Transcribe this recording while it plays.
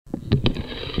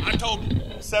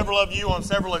told several of you on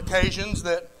several occasions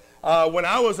that when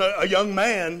I was a young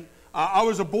man, I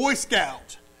was a Boy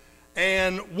Scout.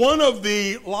 And one of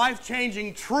the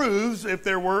life-changing truths, if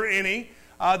there were any,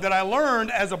 that I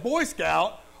learned as a Boy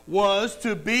Scout was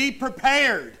to be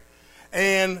prepared.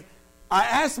 And I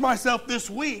asked myself this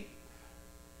week,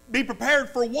 be prepared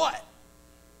for what?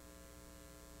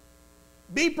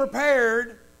 Be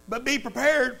prepared, but be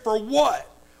prepared for what?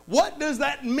 What does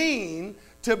that mean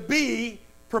to be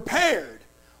prepared?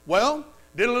 Well,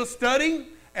 did a little study,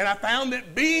 and I found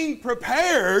that being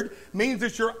prepared means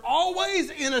that you're always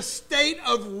in a state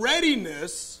of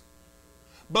readiness,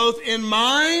 both in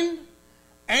mind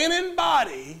and in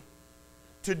body,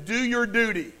 to do your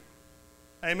duty.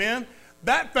 Amen?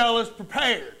 That fella's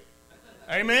prepared.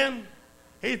 Amen?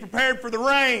 He's prepared for the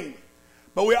rain.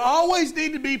 But we always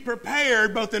need to be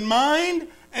prepared, both in mind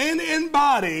and in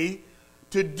body,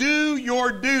 to do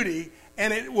your duty.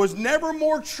 And it was never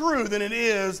more true than it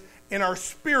is in our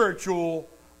spiritual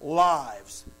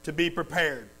lives, to be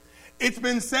prepared. It's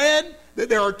been said that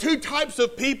there are two types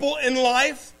of people in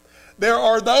life. There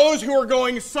are those who are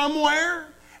going somewhere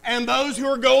and those who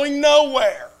are going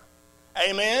nowhere.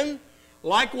 Amen?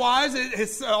 Likewise, it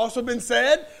has also been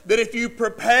said that if you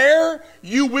prepare,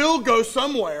 you will go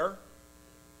somewhere.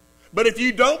 But if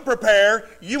you don't prepare,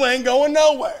 you ain't going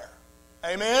nowhere.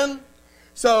 Amen?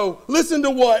 So listen to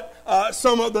what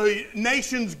some of the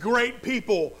nation's great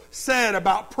people said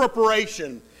about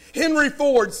preparation. Henry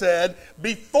Ford said,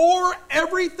 before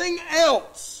everything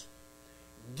else,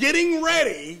 getting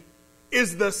ready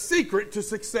is the secret to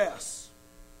success.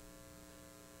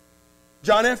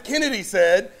 John F. Kennedy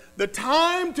said, the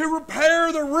time to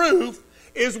repair the roof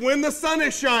is when the sun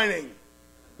is shining.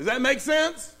 Does that make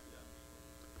sense?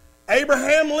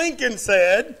 Abraham Lincoln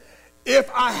said,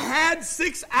 if I had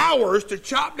 6 hours to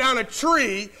chop down a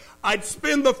tree, I'd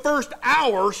spend the first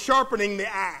hour sharpening the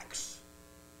axe.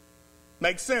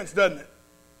 Makes sense, doesn't it?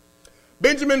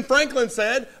 Benjamin Franklin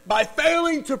said, by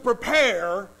failing to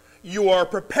prepare, you are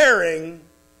preparing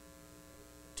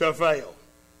to fail.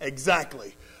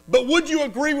 Exactly. But would you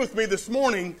agree with me this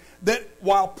morning that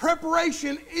while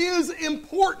preparation is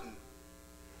important,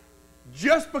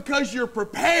 just because you're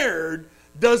prepared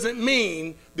doesn't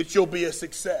mean that you'll be a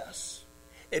success.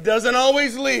 It doesn't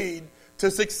always lead to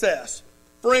success.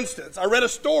 For instance, I read a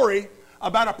story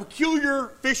about a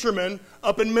peculiar fisherman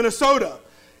up in Minnesota.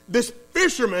 This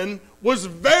fisherman was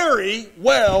very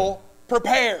well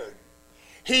prepared.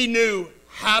 He knew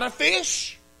how to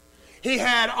fish. He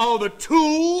had all the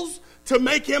tools to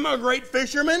make him a great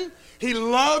fisherman. He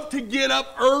loved to get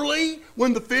up early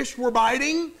when the fish were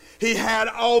biting. He had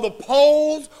all the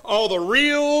poles, all the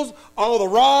reels, all the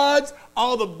rods,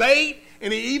 all the bait,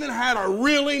 and he even had a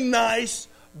really nice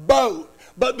boat.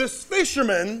 But this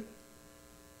fisherman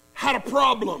had a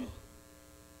problem.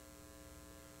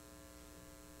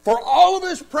 For all of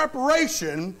his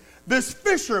preparation, this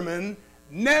fisherman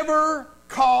never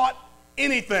caught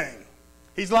anything.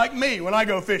 He's like me when I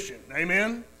go fishing.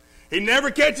 Amen? He never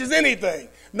catches anything.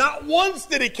 Not once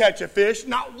did he catch a fish.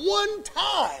 Not one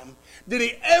time did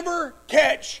he ever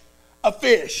catch a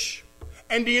fish.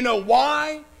 And do you know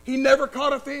why he never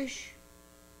caught a fish?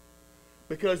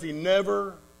 Because he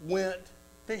never went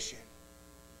fishing.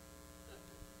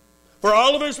 For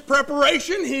all of his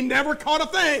preparation, he never caught a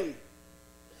thing.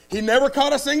 He never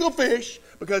caught a single fish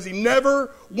because he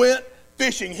never went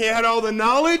fishing. He had all the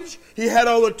knowledge. He had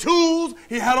all the tools.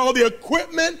 He had all the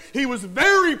equipment. He was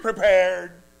very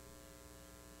prepared.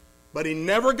 But he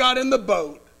never got in the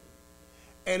boat.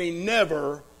 And he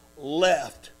never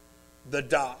left the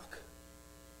dock.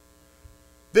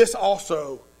 This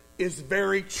also is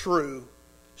very true,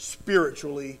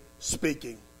 spiritually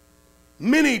speaking.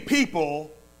 Many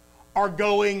people are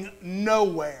going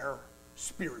nowhere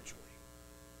spiritually.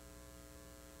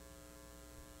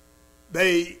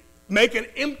 They make an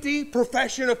empty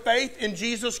profession of faith in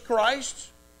Jesus Christ,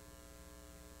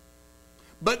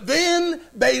 but then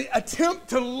they attempt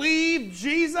to leave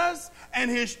Jesus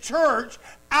and His church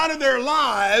out of their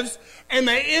lives, and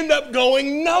they end up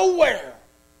going nowhere,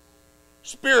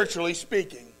 spiritually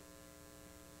speaking.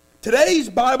 Today's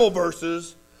Bible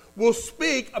verses will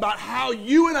speak about how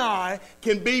you and I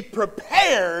can be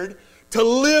prepared to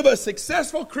live a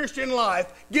successful Christian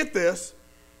life, get this,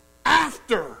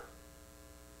 after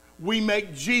we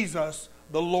make Jesus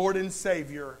the Lord and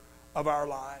Savior of our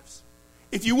lives.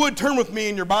 If you would, turn with me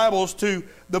in your Bibles to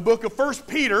the book of 1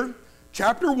 Peter,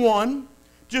 chapter 1,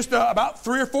 just about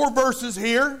 3 or 4 verses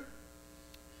here.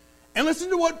 And listen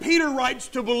to what Peter writes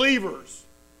to believers,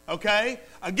 okay?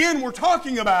 Again, we're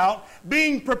talking about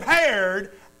being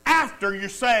prepared after you're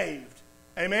saved.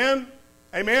 Amen?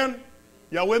 Amen?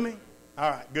 Y'all with me? All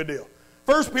right, good deal.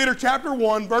 1 Peter chapter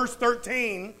 1, verse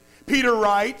 13, Peter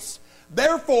writes,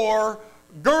 therefore,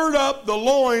 gird up the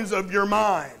loins of your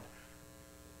mind.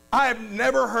 I have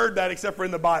never heard that except for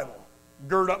in the Bible.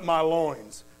 Gird up my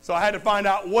loins. So I had to find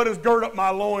out, what does gird up my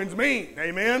loins mean?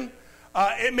 Amen?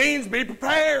 It means be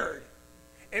prepared.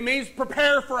 It means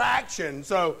prepare for action.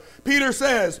 So Peter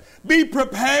says, be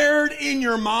prepared in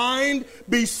your mind,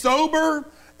 be sober,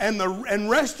 and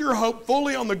rest your hope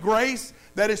fully on the grace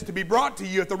that is to be brought to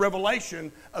you at the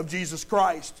revelation of Jesus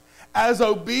Christ. As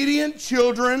obedient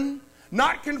children,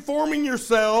 not conforming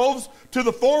yourselves to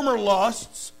the former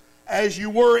lusts as you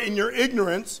were in your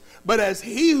ignorance, but as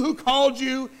he who called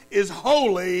you is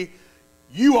holy,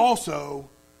 you also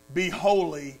be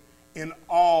holy in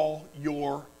all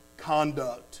your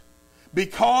conduct.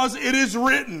 Because it is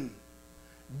written,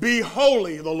 be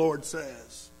holy, the Lord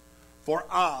says, for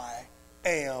I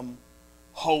am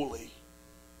holy.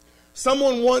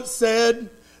 Someone once said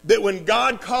that when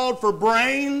God called for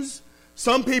brains,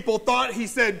 some people thought he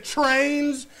said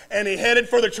trains and he headed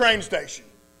for the train station.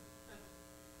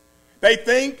 They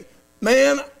think,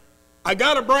 man, I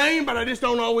got a brain, but I just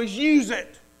don't always use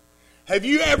it. Have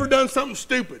you ever done something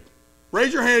stupid?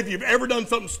 Raise your hand if you've ever done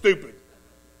something stupid.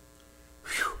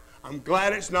 Whew, I'm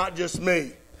glad it's not just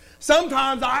me.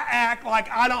 Sometimes I act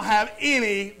like I don't have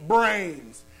any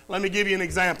brains. Let me give you an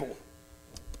example.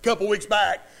 A couple weeks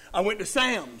back, I went to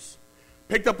Sam's,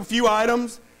 picked up a few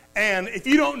items, and if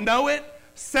you don't know it,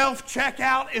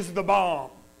 self-checkout is the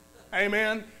bomb.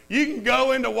 Amen? You can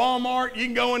go into Walmart, you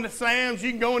can go into Sam's,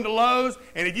 you can go into Lowe's,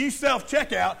 and if you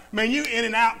self-checkout, man, you in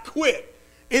and out quick.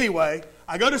 Anyway,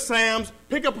 I go to Sam's,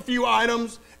 pick up a few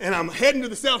items, and I'm heading to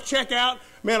the self-checkout.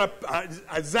 Man,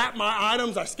 I zap my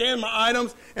items, I scan my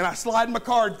items, and I slide my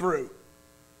card through.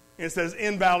 And it says,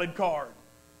 invalid card.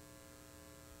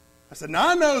 I said, now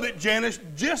I know that Janice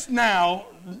just now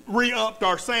re-upped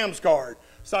our Sam's card.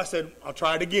 So I said, I'll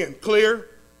try it again. Clear,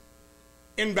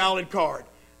 invalid card.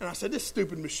 And I said, this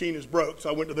stupid machine is broke. So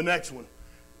I went to the next one.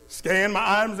 Scan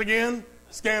my items again,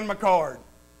 scan my card.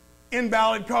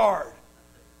 Invalid card.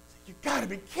 I said, you got to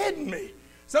be kidding me.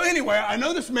 So anyway, I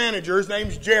know this manager, his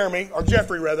name's Jeremy, or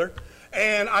Jeffrey rather,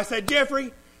 and I said,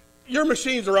 Jeffrey, your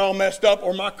machines are all messed up,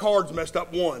 or my card's messed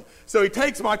up one. So he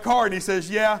takes my card and he says,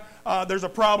 yeah, there's a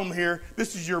problem here.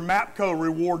 This is your MAPCO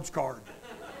rewards card.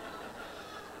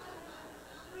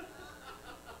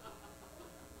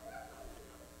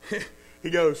 He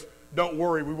goes, don't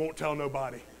worry, we won't tell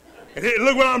nobody. And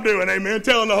look what I'm doing, amen,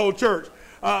 telling the whole church.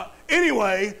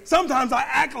 Anyway, sometimes I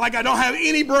act like I don't have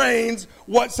any brains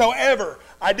whatsoever.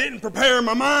 I didn't prepare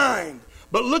my mind.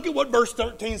 But look at what verse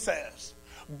 13 says.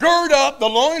 Gird up the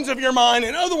loins of your mind.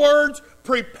 In other words,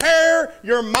 prepare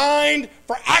your mind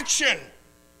for action.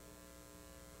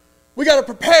 We got to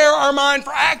prepare our mind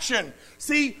for action.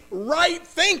 See, right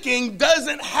thinking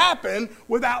doesn't happen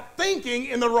without thinking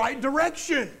in the right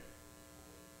direction.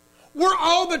 We're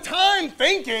all the time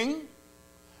thinking,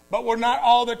 but we're not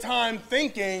all the time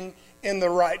thinking in the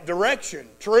right direction.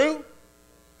 True?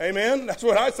 Amen? That's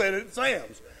what I said at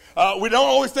Sam's. We don't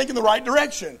always think in the right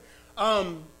direction.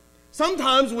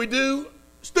 Sometimes we do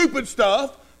stupid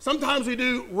stuff. Sometimes we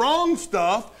do wrong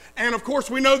stuff. And, of course,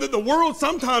 we know that the world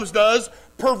sometimes does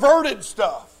perverted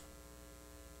stuff.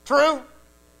 True?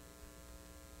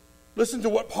 Listen to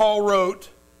what Paul wrote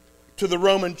to the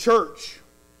Roman church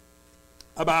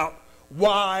about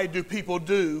why do people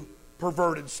do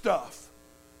perverted stuff.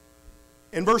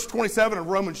 In verse 27 of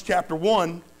Romans chapter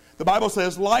 1, the Bible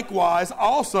says, likewise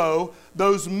also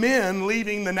those men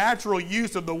leaving the natural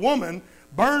use of the woman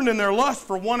burned in their lust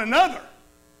for one another.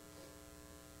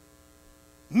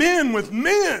 Men with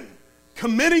men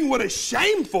committing what is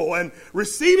shameful and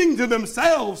receiving to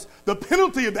themselves the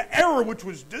penalty of the error which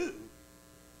was due.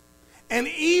 And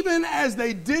even as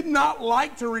they did not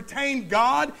like to retain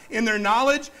God in their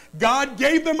knowledge, God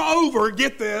gave them over,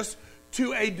 get this,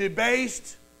 to a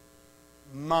debased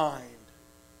mind.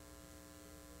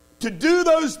 To do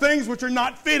those things which are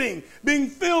not fitting, being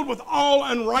filled with all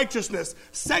unrighteousness,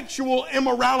 sexual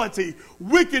immorality,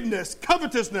 wickedness,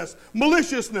 covetousness,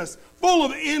 maliciousness, full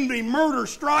of envy, murder,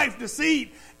 strife,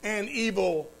 deceit, and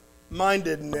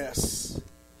evil-mindedness.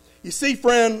 You see,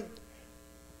 friend,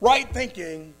 right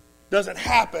thinking doesn't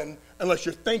happen unless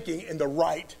you're thinking in the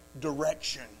right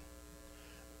direction.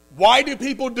 Why do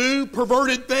people do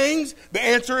perverted things? The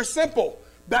answer is simple.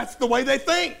 That's the way they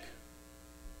think.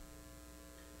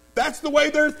 That's the way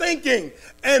they're thinking.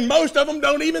 And most of them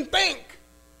don't even think.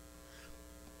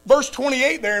 Verse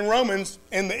 28 there in Romans,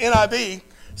 in the NIV,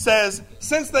 says,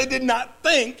 since they did not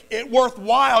think it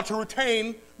worthwhile to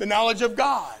retain the knowledge of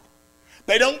God.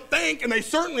 They don't think, and they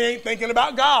certainly ain't thinking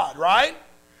about God, right?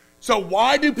 So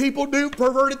why do people do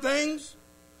perverted things?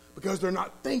 Because they're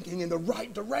not thinking in the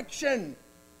right direction.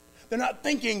 They're not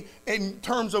thinking in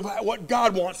terms of what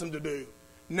God wants them to do.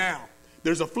 Now,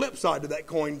 there's a flip side to that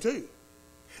coin too.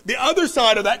 The other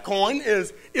side of that coin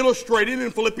is illustrated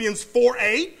in Philippians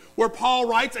 4:8, where Paul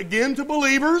writes again to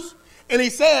believers, and he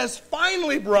says,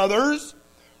 finally, brothers,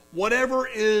 whatever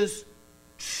is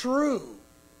true,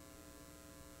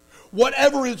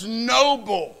 whatever is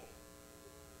noble,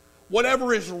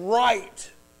 whatever is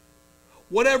right,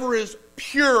 whatever is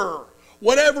pure,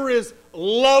 whatever is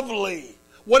lovely,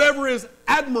 whatever is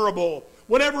admirable,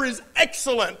 whatever is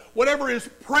excellent, whatever is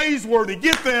praiseworthy.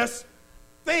 Get this,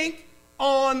 think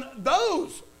on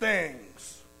those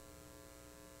things.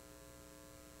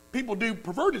 People do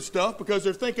perverted stuff because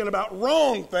they're thinking about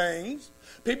wrong things.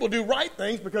 People do right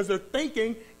things because they're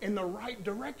thinking in the right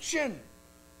direction.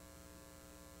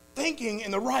 Thinking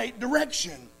in the right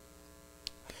direction.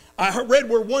 I read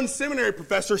where one seminary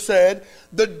professor said,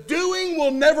 the doing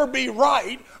will never be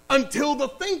right until the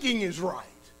thinking is right.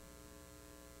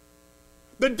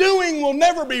 The doing will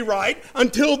never be right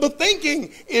until the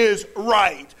thinking is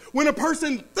right. When a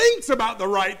person thinks about the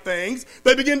right things,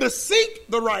 they begin to seek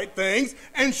the right things,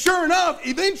 and sure enough,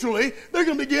 eventually, they're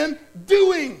going to begin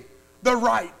doing the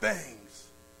right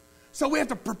things. So we have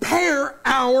to prepare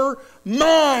our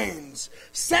minds.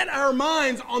 Set our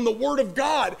minds on the Word of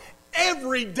God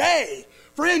every day.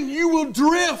 Friend, you will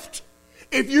drift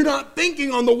if you're not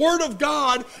thinking on the Word of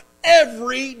God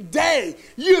every day.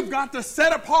 You've got to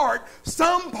set apart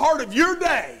some part of your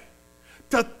day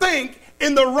to think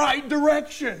in the right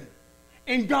direction,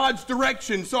 in God's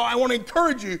direction. So I want to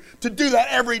encourage you to do that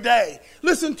every day.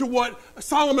 Listen to what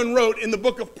Solomon wrote in the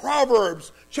book of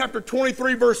Proverbs, chapter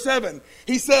 23, verse 7.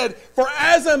 He said, for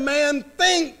as a man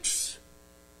thinks,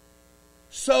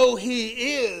 so he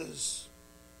is.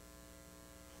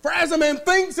 For as a man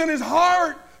thinks in his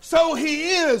heart, so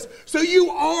he is. So you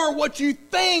are what you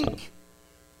think.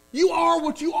 You are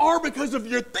what you are because of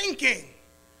your thinking.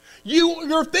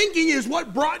 Your thinking is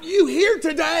what brought you here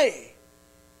today.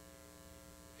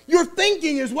 Your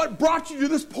thinking is what brought you to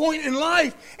this point in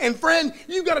life. And friend,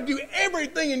 you've got to do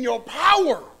everything in your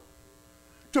power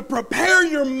to prepare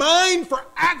your mind for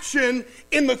action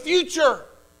in the future.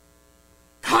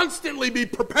 Constantly be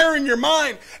preparing your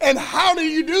mind. And how do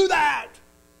you do that?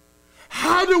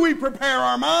 How do we prepare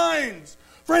our minds?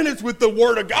 Friend, it's with the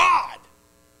Word of God.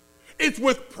 It's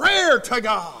with prayer to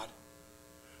God.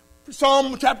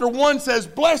 Psalm chapter 1 says,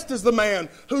 blessed is the man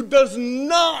who does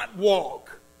not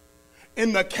walk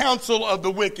in the counsel of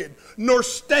the wicked, nor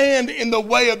stand in the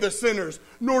way of the sinners,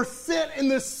 nor sit in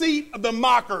the seat of the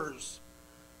mockers.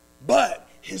 But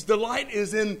his delight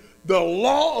is in the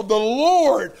law of the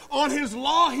Lord. On his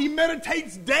law he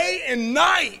meditates day and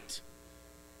night.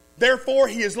 Therefore,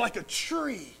 he is like a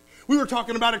tree. We were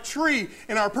talking about a tree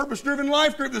in our Purpose-Driven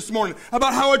Life group this morning,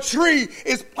 about how a tree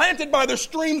is planted by the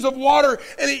streams of water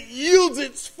and it yields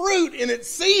its fruit in its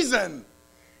season,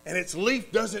 and its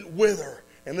leaf doesn't wither.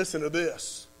 And listen to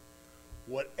this.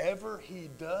 Whatever he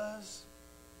does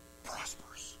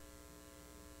prospers.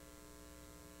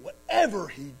 Whatever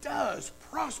he does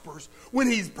prospers when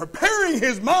he's preparing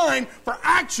his mind for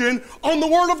action on the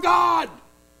Word of God.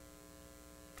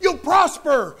 You'll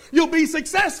prosper. You'll be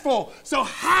successful. So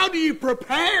how do you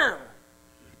prepare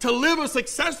to live a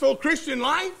successful Christian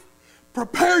life?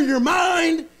 Prepare your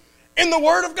mind in the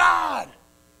Word of God.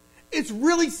 It's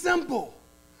really simple,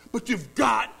 but you've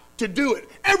got to do it.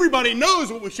 Everybody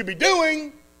knows what we should be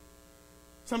doing.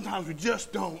 Sometimes we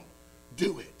just don't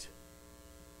do it.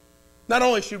 Not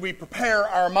only should we prepare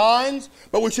our minds,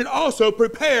 but we should also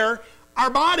prepare our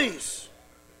bodies.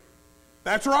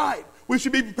 That's right. We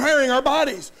should be preparing our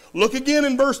bodies. Look again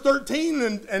in verse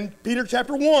 13 and Peter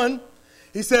chapter 1.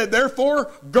 He said,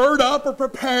 therefore, gird up or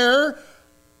prepare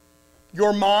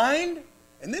your mind.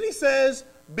 And then he says,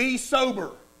 be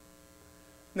sober.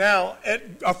 Now, at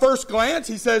a first glance,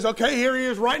 he says, okay, here he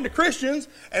is writing to Christians,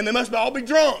 and they must all be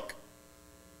drunk.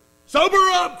 Sober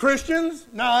up, Christians.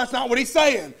 No, that's not what he's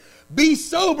saying. Be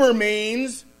sober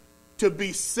means to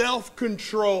be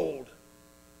self-controlled.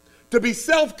 To be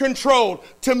self-controlled.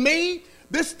 To me,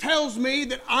 this tells me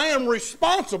that I am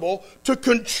responsible to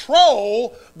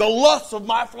control the lusts of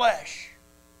my flesh.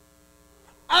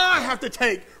 I have to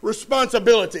take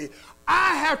responsibility.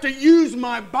 I have to use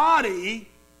my body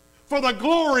for the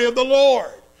glory of the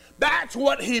Lord. That's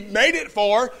what He made it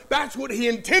for. That's what He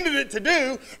intended it to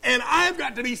do. And I've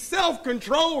got to be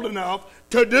self-controlled enough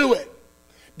to do it.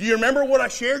 Do you remember what I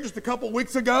shared just a couple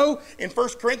weeks ago in 1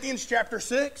 Corinthians chapter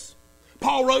 6?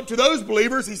 Paul wrote to those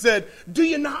believers, he said, do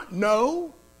you not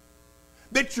know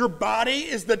that your body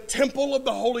is the temple of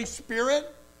the Holy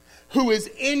Spirit who is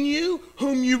in you,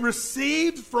 whom you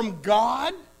received from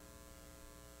God?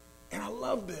 And I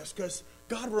love this because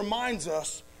God reminds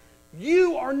us,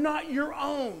 you are not your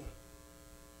own.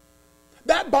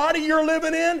 That body you're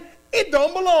living in, it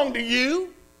don't belong to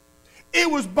you. It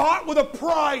was bought with a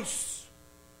price.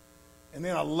 And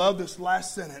then I love this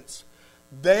last sentence.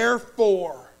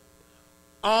 Therefore,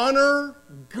 honor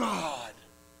God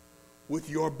with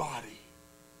your body.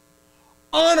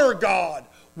 Honor God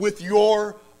with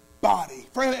your body.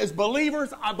 Friend, as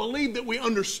believers, I believe that we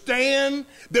understand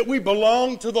that we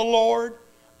belong to the Lord.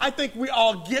 I think we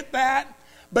all get that.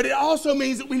 But it also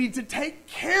means that we need to take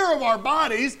care of our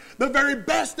bodies the very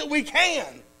best that we can.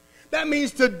 That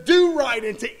means to do right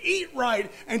and to eat right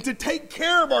and to take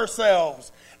care of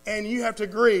ourselves. And you have to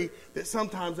agree that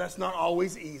sometimes that's not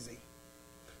always easy.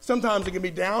 Sometimes it can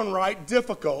be downright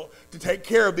difficult to take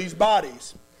care of these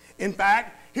bodies. In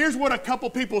fact, here's what a couple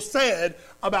people said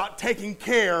about taking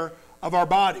care of our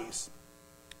bodies.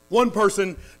 One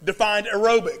person defined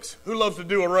aerobics. Who loves to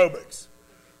do aerobics?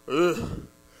 Ugh.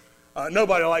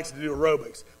 Nobody likes to do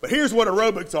aerobics. But here's what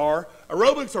aerobics are.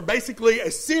 Aerobics are basically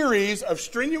a series of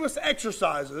strenuous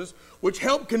exercises which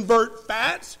help convert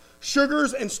fats,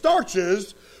 sugars, and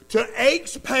starches to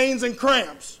aches, pains, and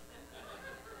cramps.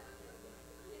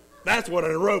 That's what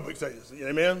an aerobics is.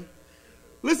 Amen?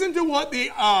 Listen to what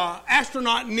the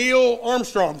astronaut Neil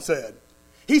Armstrong said.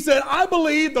 He said, I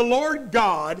believe the Lord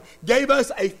God gave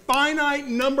us a finite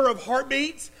number of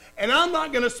heartbeats, and I'm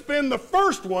not going to spend the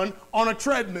first one on a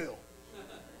treadmill.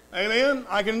 Amen?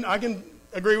 I can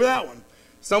agree with that one.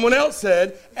 Someone else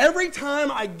said, every time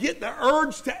I get the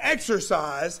urge to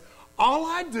exercise, all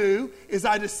I do is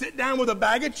I just sit down with a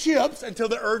bag of chips until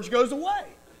the urge goes away.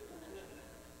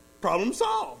 Problem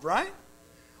solved, right?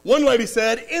 One lady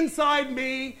said, inside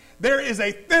me, there is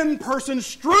a thin person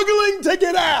struggling to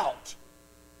get out.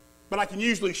 But I can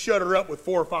usually shut her up with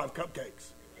 4 or 5 cupcakes.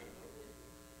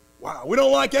 Wow, we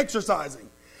don't like exercising.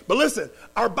 But listen,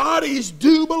 our bodies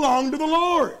do belong to the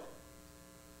Lord.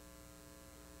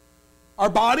 Our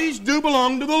bodies do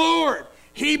belong to the Lord.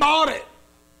 He bought it.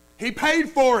 He paid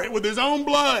for it with his own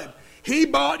blood. He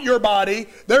bought your body.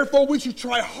 Therefore, we should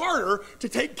try harder to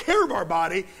take care of our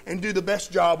body and do the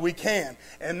best job we can.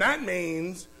 And that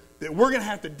means that we're going to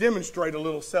have to demonstrate a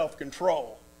little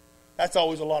self-control. That's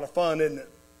always a lot of fun, isn't it?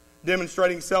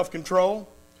 Demonstrating self-control.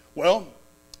 Well,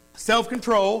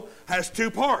 self-control has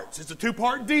 2 parts. It's a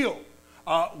 2-part deal.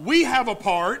 We have a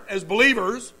part as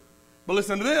believers, but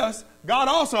listen to this. God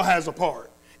also has a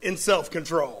part in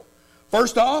self-control.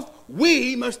 First off,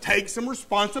 we must take some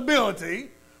responsibility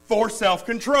for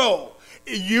self-control.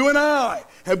 You and I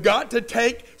have got to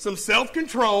take some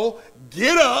self-control,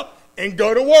 get up, and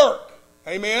go to work.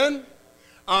 Amen?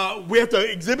 We have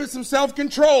to exhibit some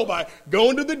self-control by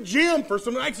going to the gym for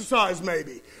some exercise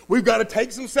maybe. We've got to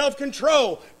take some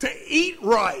self-control to eat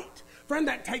right. Friend,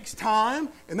 that takes time,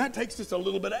 and that takes just a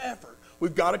little bit of effort.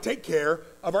 We've got to take care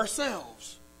of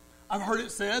ourselves. I've heard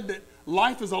it said that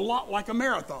life is a lot like a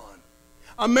marathon.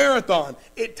 A marathon,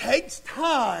 it takes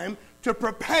time to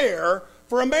prepare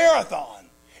for a marathon.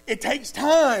 It takes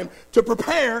time to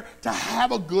prepare to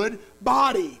have a good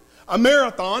body. A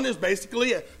marathon is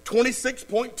basically a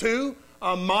 26.2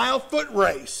 mile foot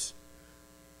race.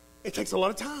 It takes a lot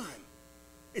of time.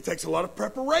 It takes a lot of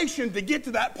preparation to get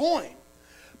to that point.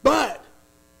 But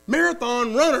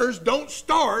marathon runners don't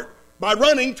start by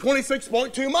running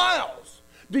 26.2 miles.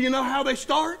 Do you know how they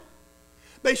start?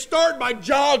 They start by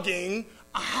jogging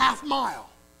a half mile.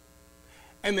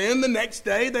 And then the next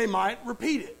day they might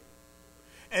repeat it.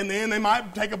 And then they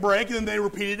might take a break and then they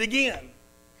repeat it again.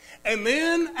 And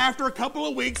then after a couple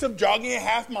of weeks of jogging a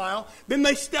half mile, then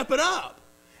they step it up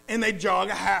and they jog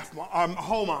a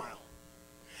whole mile.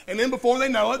 And then before they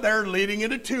know it, they're leading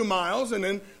into 2 miles and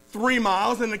then 3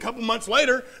 miles. And a couple months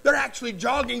later, they're actually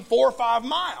jogging 4 or 5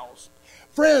 miles.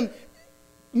 Friend,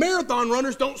 marathon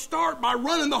runners don't start by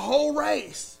running the whole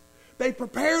race. They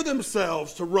prepare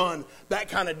themselves to run that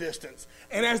kind of distance.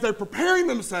 And as they're preparing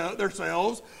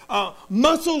themselves,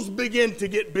 muscles begin to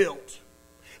get built.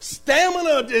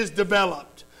 Stamina is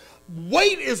developed.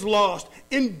 Weight is lost.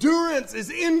 Endurance is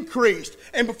increased.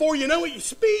 And before you know it, your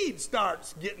speed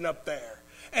starts getting up there.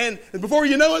 And before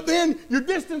you know it, then your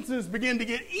distances begin to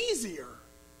get easier.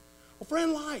 Well,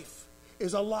 friend, life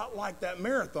is a lot like that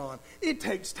marathon. It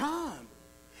takes time.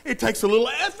 It takes a little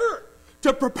effort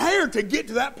to prepare to get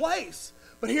to that place.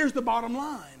 But here's the bottom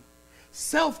line.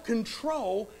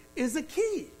 Self-control is a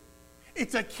key.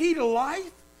 It's a key to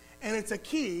life, and it's a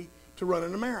key to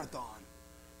running a marathon.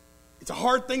 It's a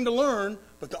hard thing to learn,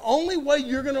 but the only way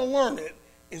you're going to learn it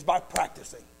is by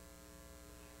practicing.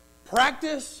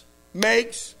 Practice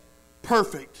makes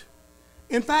perfect.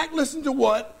 In fact, listen to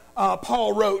what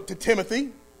Paul wrote to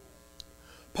Timothy.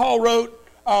 Paul wrote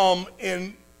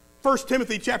in 1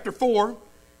 Timothy chapter 4,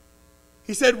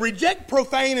 he said, reject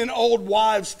profane and old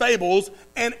wives' fables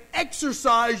and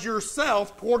exercise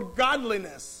yourself toward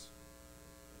godliness.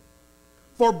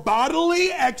 For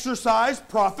bodily exercise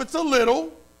profits a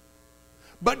little,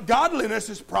 but godliness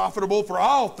is profitable for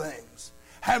all things,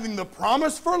 having the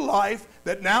promise for life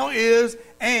that now is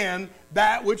and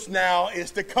that which now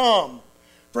is to come.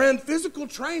 Friend, physical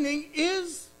training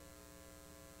is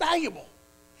valuable.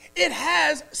 It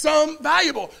has some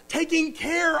valuable. Taking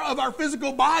care of our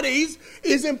physical bodies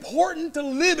is important to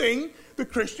living the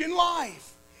Christian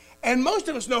life. And most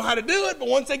of us know how to do it, but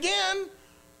once again,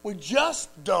 we just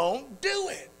don't do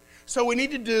it. So we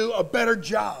need to do a better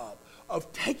job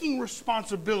of taking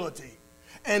responsibility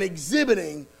and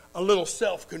exhibiting a little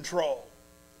self-control.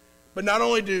 But not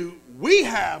only do we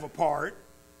have a part,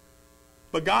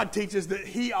 but God teaches that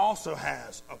He also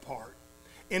has a part.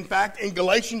 In fact, in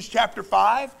Galatians chapter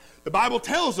 5, the Bible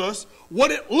tells us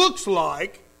what it looks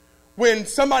like when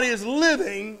somebody is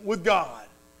living with God.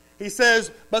 He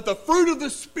says, but the fruit of the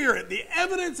Spirit, the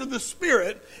evidence of the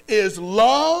Spirit is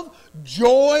love,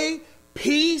 joy,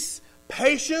 peace,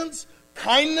 patience,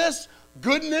 kindness,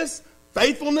 goodness,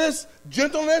 faithfulness,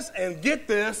 gentleness, and get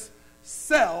this,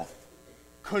 self-control.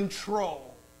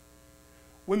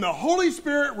 When the Holy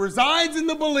Spirit resides in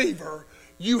the believer,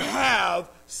 you have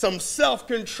some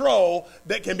self-control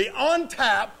that can be on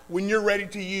tap when you're ready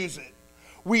to use it.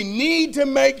 We need to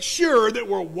make sure that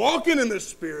we're walking in the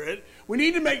Spirit. We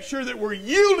need to make sure that we're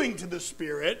yielding to the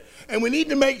Spirit. And we need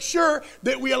to make sure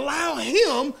that we allow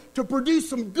Him to produce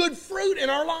some good fruit in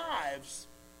our lives.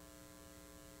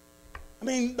 I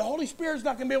mean, the Holy Spirit's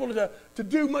not going to be able to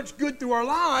do much good through our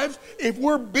lives if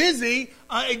we're busy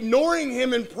ignoring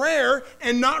Him in prayer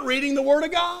and not reading the Word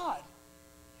of God.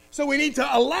 So we need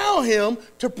to allow Him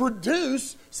to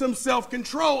produce some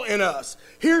self-control in us.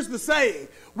 Here's the saying.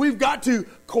 We've got to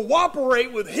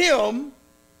cooperate with Him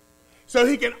so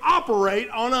He can operate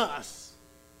on us.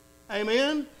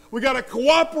 Amen? We've got to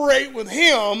cooperate with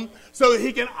Him so that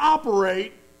He can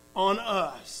operate on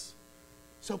us.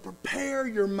 So prepare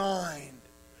your mind,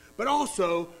 but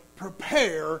also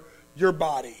prepare your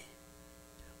body.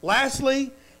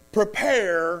 Lastly,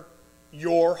 prepare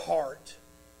your heart.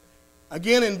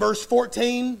 Again, in verse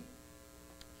 14,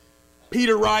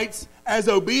 Peter writes, as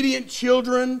obedient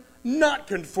children, not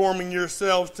conforming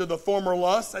yourselves to the former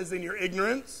lusts, as in your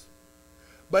ignorance,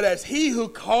 but as He who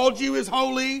called you is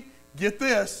holy, get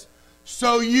this,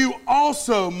 so you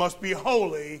also must be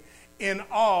holy in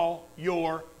all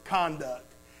your conduct.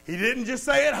 He didn't just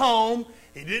say at home.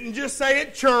 He didn't just say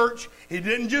at church. He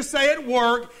didn't just say at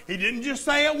work. He didn't just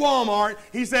say at Walmart.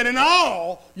 He said in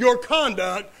all your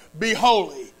conduct, be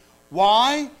holy.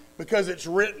 Why? Because it's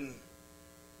written,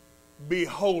 be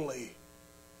holy,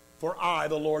 for I,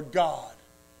 the Lord God,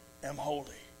 am holy.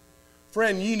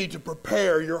 Friend, you need to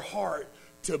prepare your heart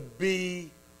to be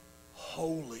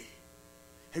holy.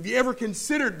 Have you ever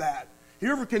considered that? Have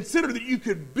you ever considered that you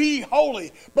could be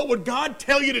holy, but would God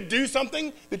tell you to do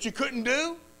something that you couldn't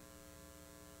do?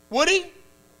 Would He?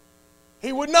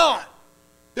 He would not.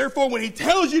 Therefore, when He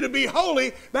tells you to be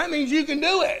holy, that means you can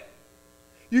do it.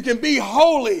 You can be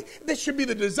holy. This should be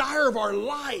the desire of our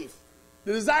life,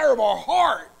 the desire of our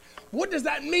heart. What does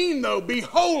that mean, though, be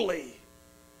holy?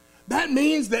 That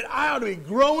means that I ought to be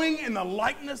growing in the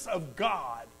likeness of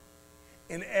God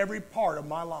in every part of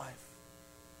my life.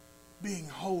 Being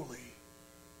holy.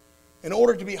 In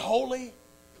order to be holy,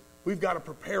 we've got to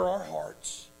prepare our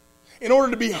hearts. In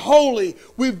order to be holy,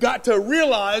 we've got to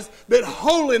realize that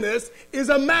holiness is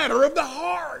a matter of the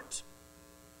heart.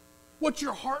 What's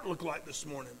your heart look like this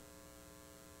morning?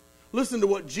 Listen to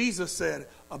what Jesus said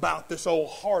about this old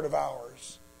heart of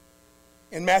ours.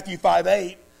 In Matthew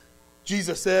 5:8,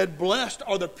 Jesus said, blessed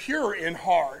are the pure in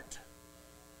heart,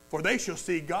 for they shall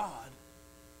see God.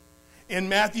 In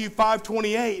Matthew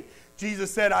 5:28,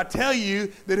 Jesus said, I tell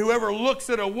you that whoever looks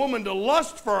at a woman to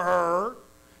lust for her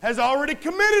has already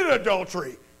committed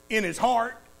adultery in his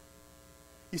heart.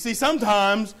 You see,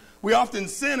 sometimes we often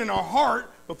sin in our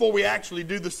heart before we actually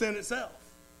do the sin itself.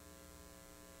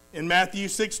 In Matthew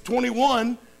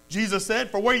 6:21, Jesus said,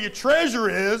 for where your treasure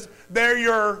is, there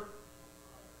your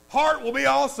heart will be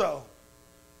also.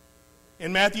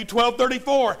 In Matthew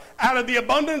 12:34, out of the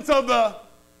abundance of the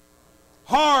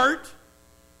heart,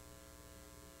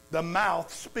 the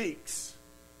mouth speaks.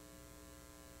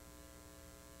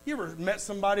 You ever met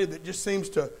somebody that just seems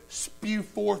to spew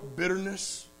forth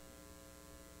bitterness?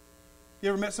 You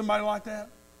ever met somebody like that?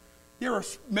 You ever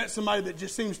met somebody that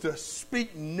just seems to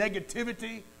speak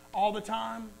negativity all the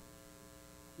time?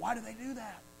 Why do they do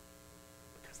that?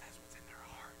 Because that's what's in their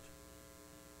heart.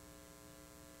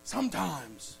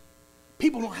 Sometimes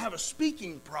people don't have a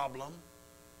speaking problem.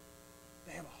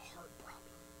 They have a heart problem.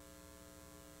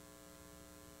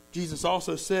 Jesus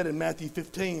also said in Matthew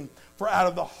 15, for out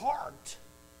of the heart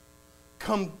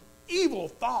come evil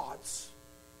thoughts.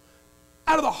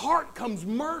 Out of the heart comes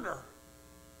murder.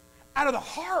 Out of the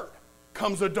heart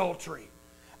comes adultery.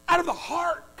 Out of the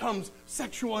heart comes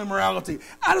sexual immorality.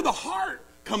 Out of the heart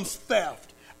comes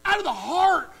theft. Out of the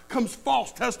heart comes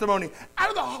false testimony. Out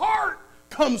of the heart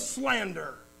comes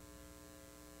slander.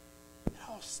 It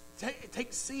all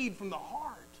takes seed from the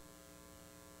heart.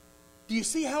 Do you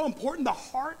see how important the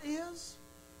heart is?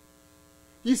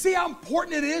 Do you see how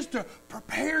important it is to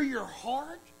prepare your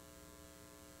heart?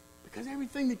 Because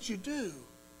everything that you do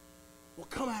will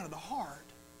come out of the heart.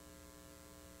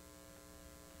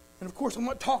 And of course, I'm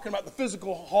not talking about the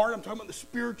physical heart. I'm talking about the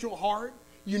spiritual heart.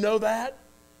 You know that.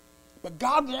 But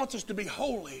God wants us to be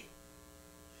holy.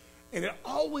 And it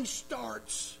always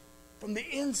starts from the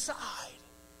inside.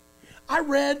 I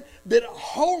read that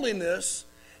holiness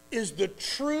is the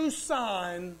true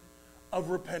sign of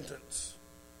repentance.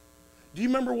 Do you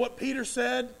remember what Peter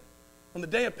said on the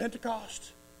day of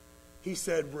Pentecost? He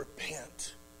said,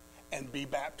 repent and be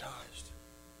baptized.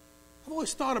 I've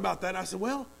always thought about that. And I said,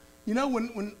 well, you know,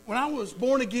 when I was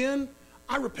born again,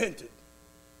 I repented.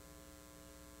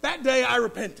 That day I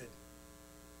repented.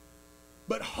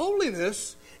 But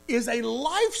holiness is a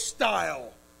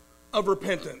lifestyle of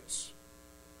repentance.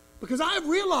 Because I've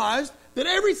realized that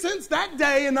ever since that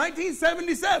day in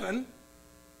 1977,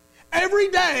 every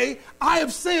day I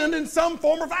have sinned in some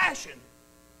form or fashion.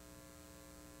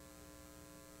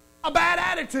 A bad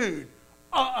attitude,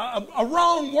 a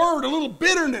wrong word, a little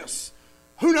bitterness.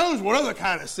 Who knows what other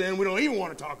kind of sin we don't even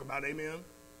want to talk about, amen?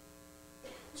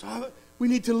 So we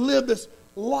need to live this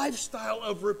lifestyle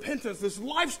of repentance, this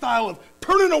lifestyle of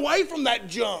turning away from that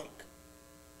junk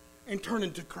and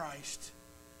turning to Christ.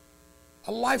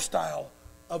 A lifestyle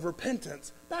of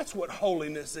repentance. That's what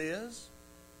holiness is.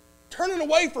 Turning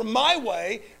away from my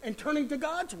way and turning to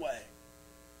God's way.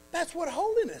 That's what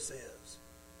holiness is.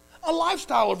 A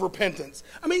lifestyle of repentance.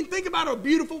 I mean, think about a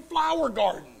beautiful flower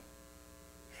garden.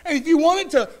 And if you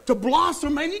want it to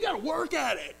blossom, man, you got to work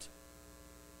at it.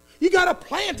 You got to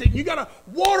plant it. You got to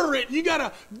water it. You got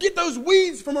to get those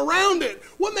weeds from around it.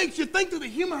 What makes you think that the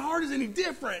human heart is any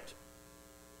different?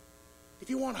 If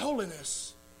you want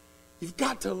holiness, you've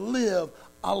got to live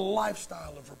a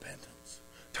lifestyle of repentance.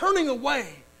 Turning away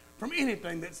from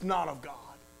anything that's not of God.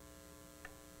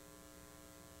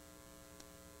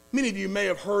 Many of you may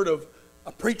have heard of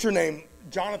a preacher named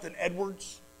Jonathan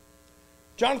Edwards.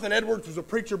 Jonathan Edwards was a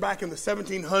preacher back in the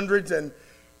 1700s, and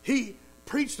he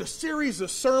preached a series of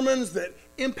sermons that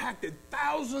impacted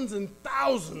thousands and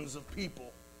thousands of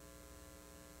people.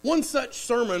 One such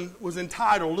sermon was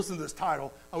entitled, listen to this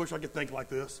title, I wish I could think like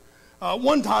this.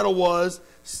 One title was,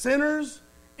 Sinners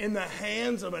in the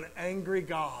Hands of an Angry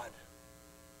God.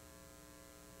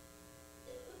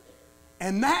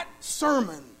 And that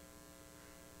sermon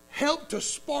helped to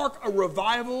spark a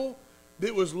revival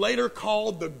that was later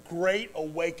called the Great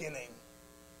Awakening.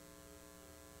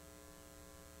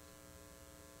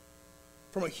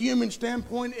 From a human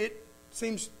standpoint, it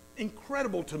seems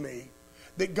incredible to me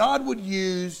that God would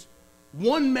use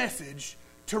one message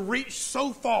to reach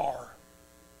so far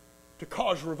to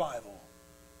cause revival.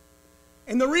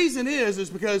 And the reason is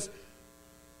because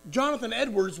Jonathan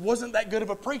Edwards wasn't that good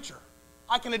of a preacher.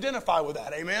 I can identify with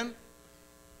that, amen?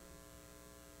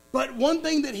 But one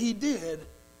thing that he did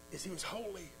is he was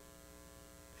holy.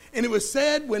 And it was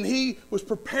said when he was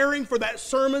preparing for that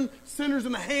sermon, Sinners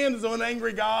in the Hands of an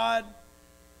Angry God,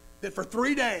 that for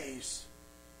 3 days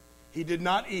he did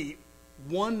not eat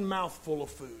one mouthful of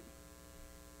food.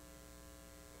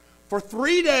 For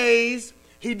 3 days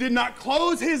he did not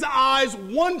close his eyes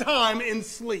one time in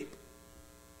sleep.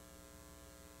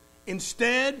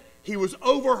 Instead, he was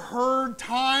overheard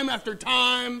time after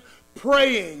time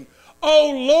praying,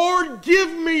 "Oh Lord,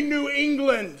 give me New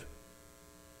England.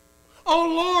 Oh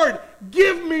Lord,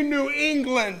 give me New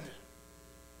England."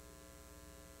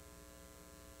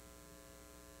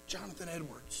 Jonathan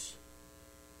Edwards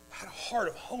had a heart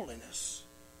of holiness,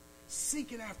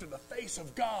 seeking after the face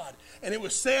of God. And it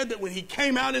was said that when he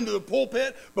came out into the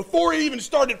pulpit, before he even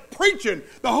started preaching,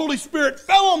 the Holy Spirit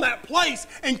fell on that place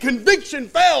and conviction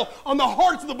fell on the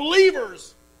hearts of the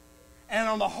believers and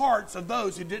on the hearts of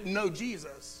those who didn't know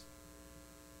Jesus.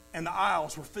 And the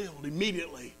aisles were filled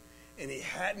immediately, and he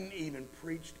hadn't even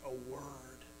preached a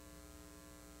word.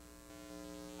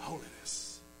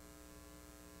 Holiness.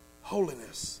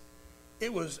 Holiness.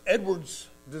 It was Edward's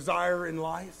desire in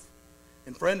life.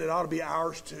 And friend, it ought to be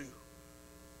ours too.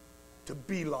 To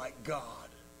be like God.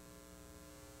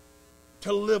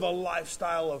 To live a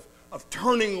lifestyle of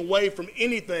turning away from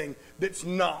anything that's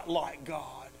not like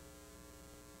God.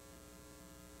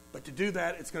 But to do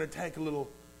that, it's going to take a little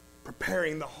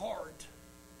preparing the heart,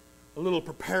 a little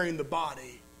preparing the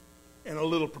body, and a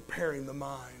little preparing the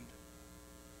mind.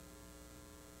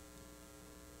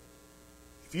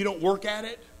 If you don't work at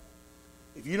it,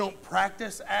 if you don't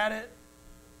practice at it,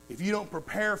 if you don't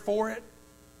prepare for it,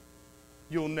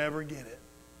 you'll never get it.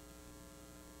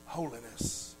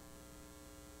 Holiness.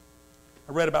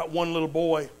 I read about one little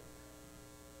boy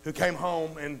who came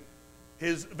home and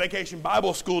his vacation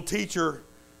Bible school teacher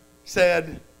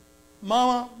said,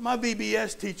 "Mama, my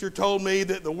VBS teacher told me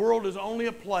that the world is only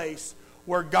a place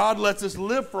where God lets us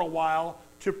live for a while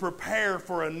to prepare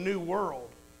for a new world."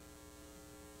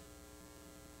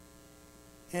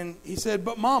 And he said,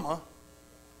 "But Mama,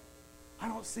 I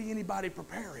don't see anybody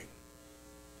preparing.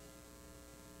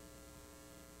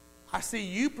 I see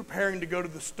you preparing to go to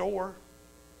the store.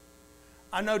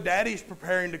 I know Daddy's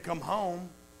preparing to come home,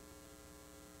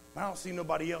 but I don't see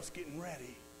nobody else getting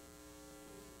ready."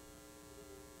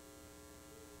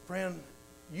 Friend,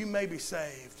 you may be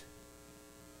saved,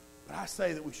 but I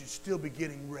say that we should still be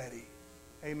getting ready.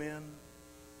 Amen?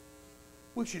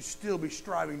 We should still be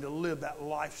striving to live that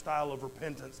lifestyle of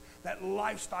repentance, that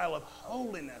lifestyle of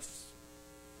holiness.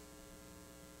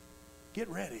 Get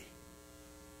ready.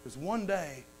 Because one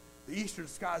day, the eastern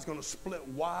sky is going to split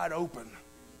wide open,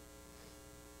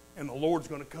 and the Lord's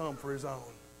going to come for his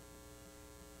own.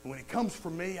 And when he comes for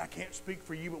me, I can't speak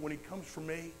for you, but when he comes for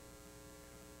me,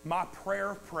 my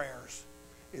prayer of prayers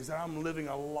is that I'm living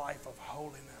a life of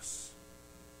holiness.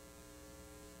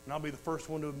 And I'll be the first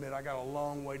one to admit I got a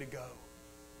long way to go.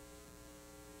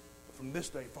 But from this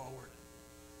day forward,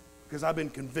 because I've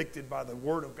been convicted by the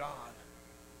Word of God,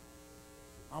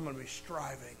 I'm going to be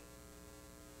striving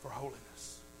for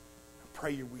holiness. I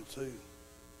pray you will too.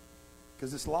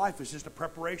 Because this life is just a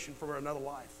preparation for another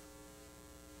life.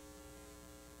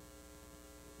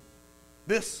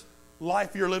 This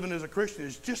life you're living as a Christian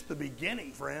is just the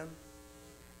beginning, friend.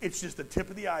 It's just the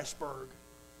tip of the iceberg.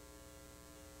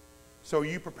 So are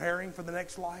you preparing for the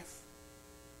next life?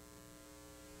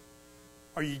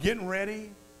 Are you getting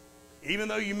ready? Even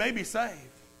though you may be saved.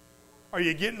 Are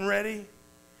you getting ready?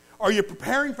 Are you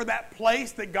preparing for that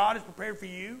place that God has prepared for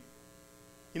you?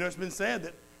 You know, it's been said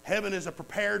that heaven is a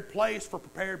prepared place for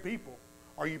prepared people.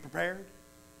 Are you prepared?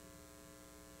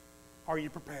 Are you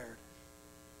prepared?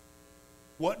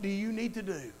 What do you need to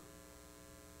do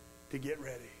to get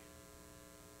ready?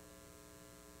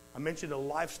 I mentioned a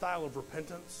lifestyle of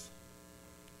repentance.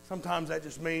 Sometimes that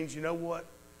just means, you know what?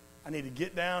 I need to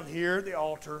get down here at the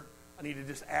altar. I need to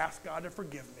just ask God to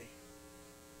forgive me.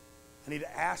 I need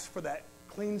to ask for that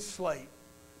clean slate,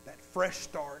 that fresh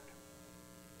start.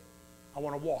 I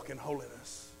want to walk in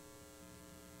holiness.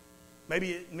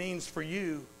 Maybe it means for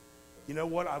you, you know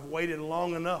what? I've waited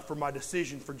long enough for my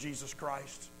decision for Jesus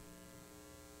Christ.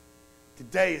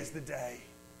 Today is the day.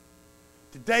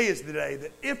 Today is the day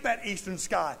that if that eastern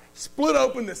sky split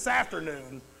open this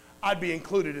afternoon, I'd be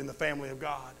included in the family of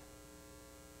God.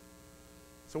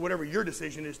 So whatever your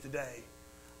decision is today,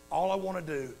 all I want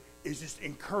to do is just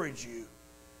encourage you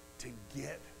to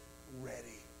get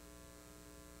ready.